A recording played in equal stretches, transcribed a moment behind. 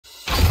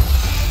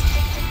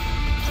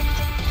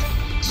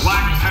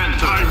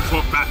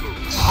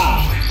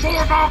For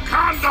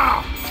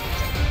Wakanda!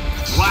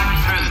 Black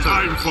Panther.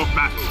 Time for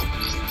battle.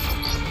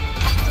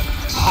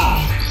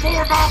 Hulk.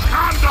 For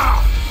Wakanda!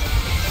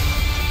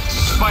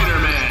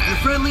 Spider-Man. Your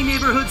friendly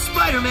neighborhood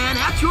Spider-Man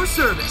at your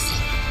service.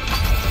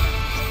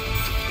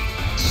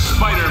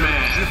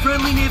 Spider-Man. Your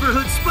friendly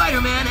neighborhood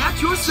Spider-Man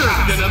at your service.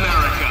 Captain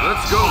America.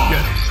 Let's go get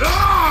it.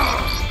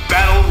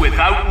 Battle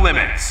without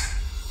limits.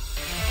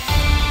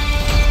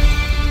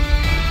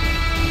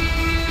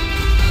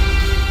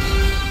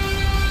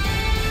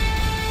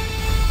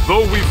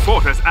 Though we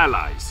fought as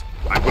allies,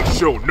 I will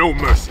show no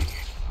mercy.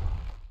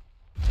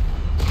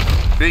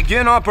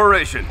 Begin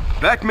operation.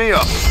 Back me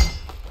up.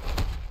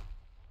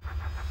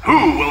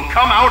 Who will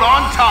come out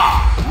on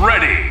top?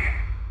 Ready.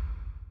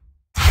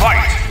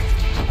 Fight.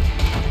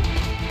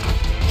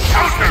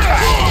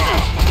 Counterattack.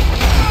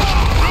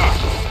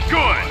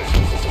 Good.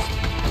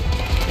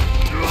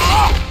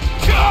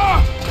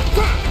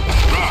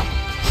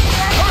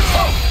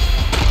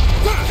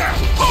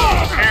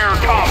 Air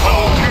combo.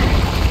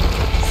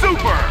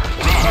 Super.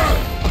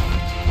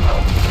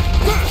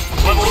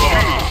 Level 2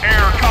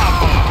 air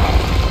combo.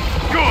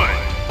 Good.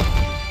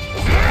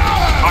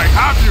 I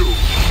have you!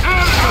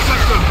 Air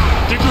interceptor!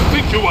 Did you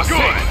think you were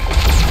Good.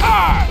 safe?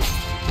 Ah!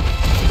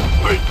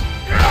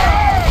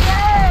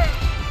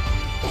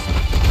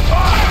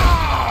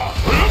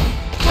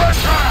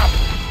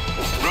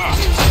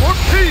 For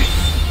peace!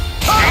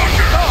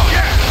 Danger.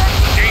 Yes.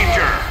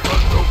 Danger.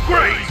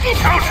 Great.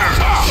 Counter.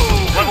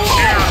 Level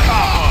air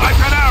combo. Like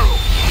an arrow!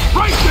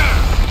 Right there!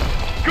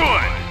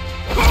 Good.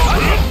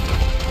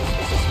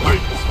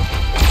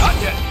 Not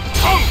yet!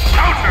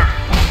 Counter.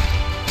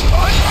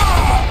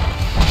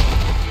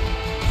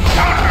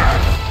 Counter.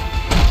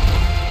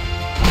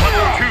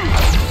 Level 2.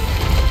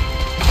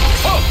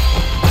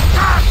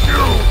 Got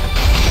you!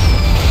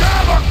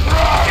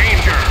 Democrat!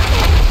 Danger.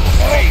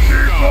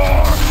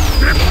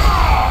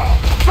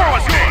 Throw a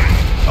stick.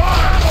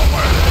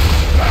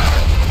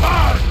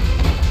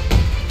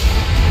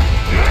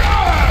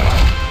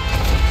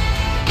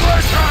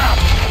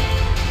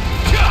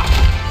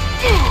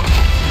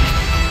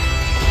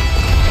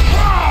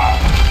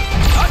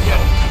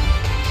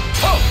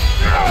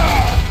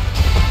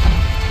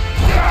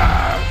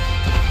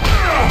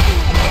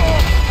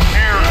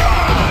 Air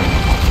combo.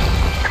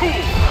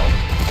 Cool.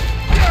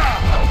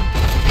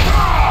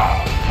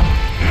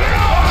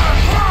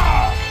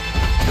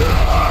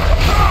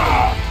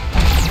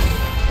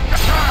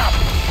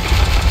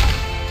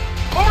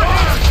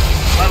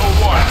 Level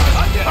 1.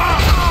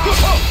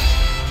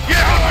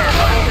 Yes.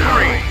 Level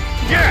 3.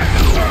 Yes.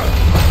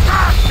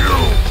 Got you!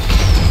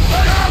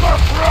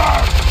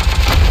 Democrat!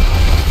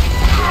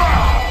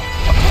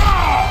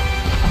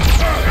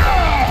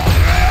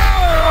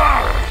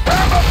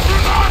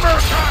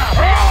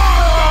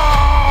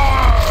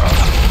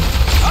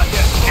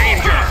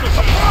 Danger.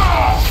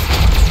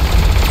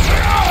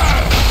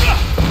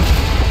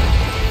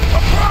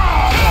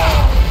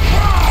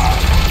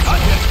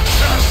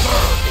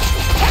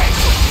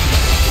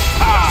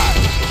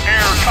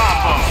 Air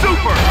combo.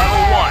 Super.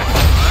 Level 1.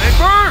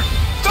 Sniper!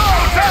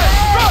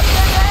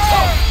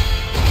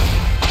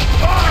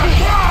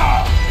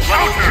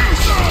 Level 2.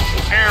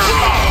 Air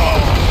combo.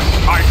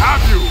 I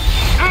have you!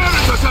 Air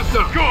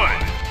interceptor! Good.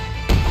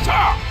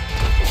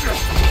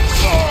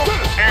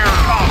 Air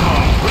combo.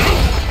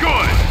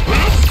 Good.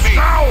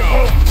 Now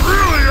I'm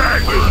really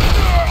angry!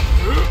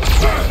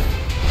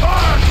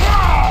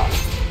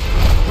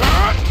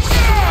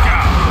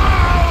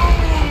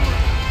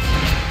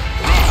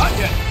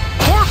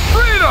 For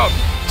freedom!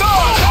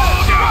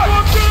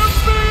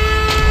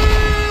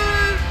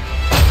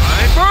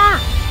 Sniper!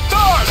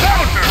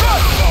 Counter.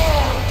 Reality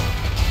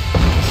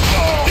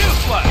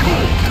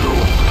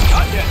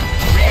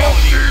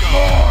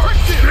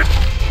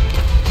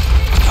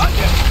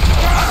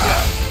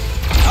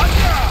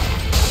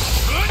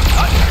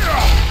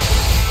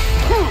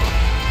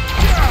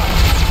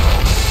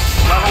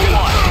Level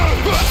 1.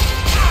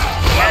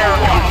 Air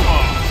combo.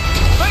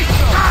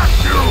 Got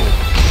you!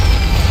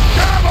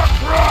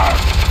 Democrat!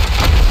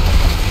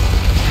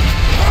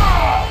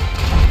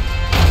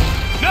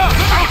 No.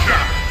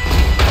 Counter.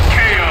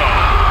 KO.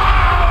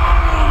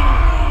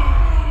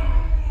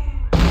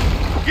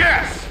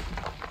 Yes.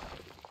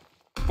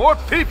 For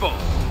people!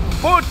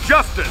 For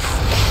justice!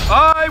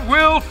 I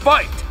will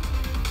fight!